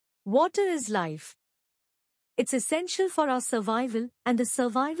Water is life. It's essential for our survival and the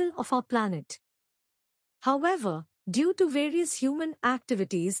survival of our planet. However, due to various human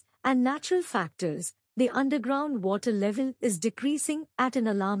activities and natural factors, the underground water level is decreasing at an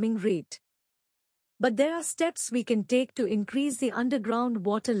alarming rate. But there are steps we can take to increase the underground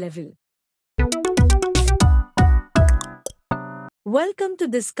water level. Welcome to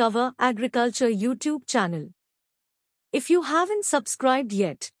Discover Agriculture YouTube channel. If you haven't subscribed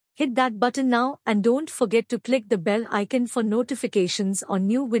yet, hit that button now and don't forget to click the bell icon for notifications on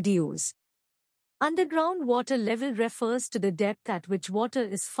new videos. Underground water level refers to the depth at which water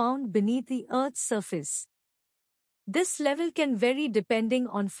is found beneath the Earth's surface. This level can vary depending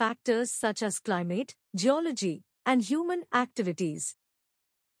on factors such as climate, geology, and human activities.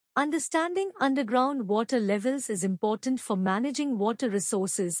 Understanding underground water levels is important for managing water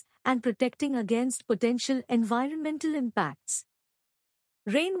resources and protecting against potential environmental impacts.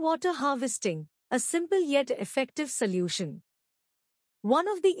 Rainwater harvesting, a simple yet effective solution. One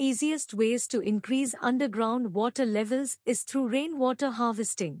of the easiest ways to increase underground water levels is through rainwater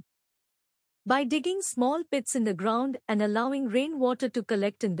harvesting. By digging small pits in the ground and allowing rainwater to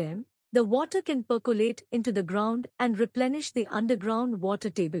collect in them, the water can percolate into the ground and replenish the underground water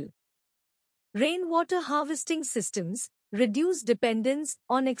table. Rainwater harvesting systems reduce dependence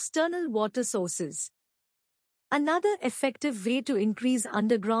on external water sources. Another effective way to increase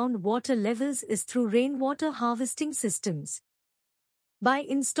underground water levels is through rainwater harvesting systems. By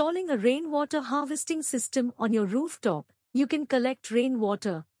installing a rainwater harvesting system on your rooftop, you can collect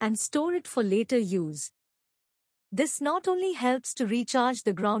rainwater and store it for later use. This not only helps to recharge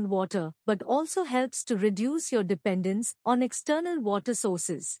the groundwater but also helps to reduce your dependence on external water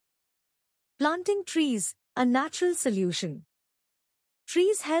sources. Planting trees, a natural solution.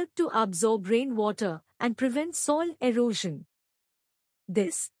 Trees help to absorb rainwater and prevent soil erosion.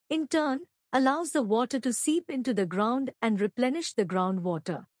 This, in turn, allows the water to seep into the ground and replenish the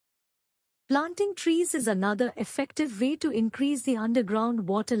groundwater. Planting trees is another effective way to increase the underground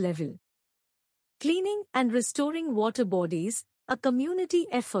water level. Cleaning and restoring water bodies, a community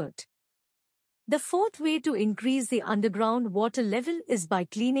effort. The fourth way to increase the underground water level is by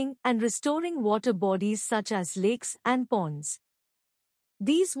cleaning and restoring water bodies such as lakes and ponds.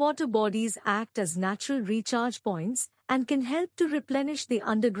 These water bodies act as natural recharge points and can help to replenish the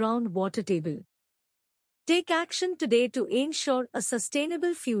underground water table. Take action today to ensure a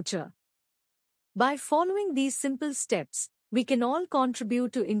sustainable future. By following these simple steps, we can all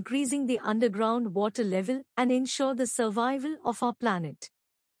contribute to increasing the underground water level and ensure the survival of our planet.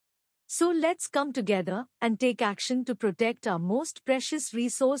 So let's come together and take action to protect our most precious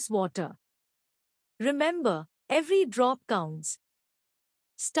resource, water. Remember, every drop counts.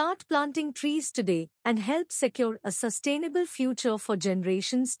 Start planting trees today and help secure a sustainable future for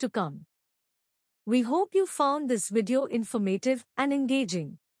generations to come. We hope you found this video informative and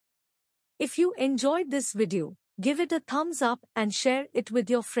engaging. If you enjoyed this video, give it a thumbs up and share it with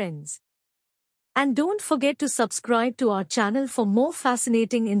your friends. And don't forget to subscribe to our channel for more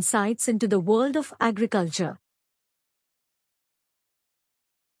fascinating insights into the world of agriculture.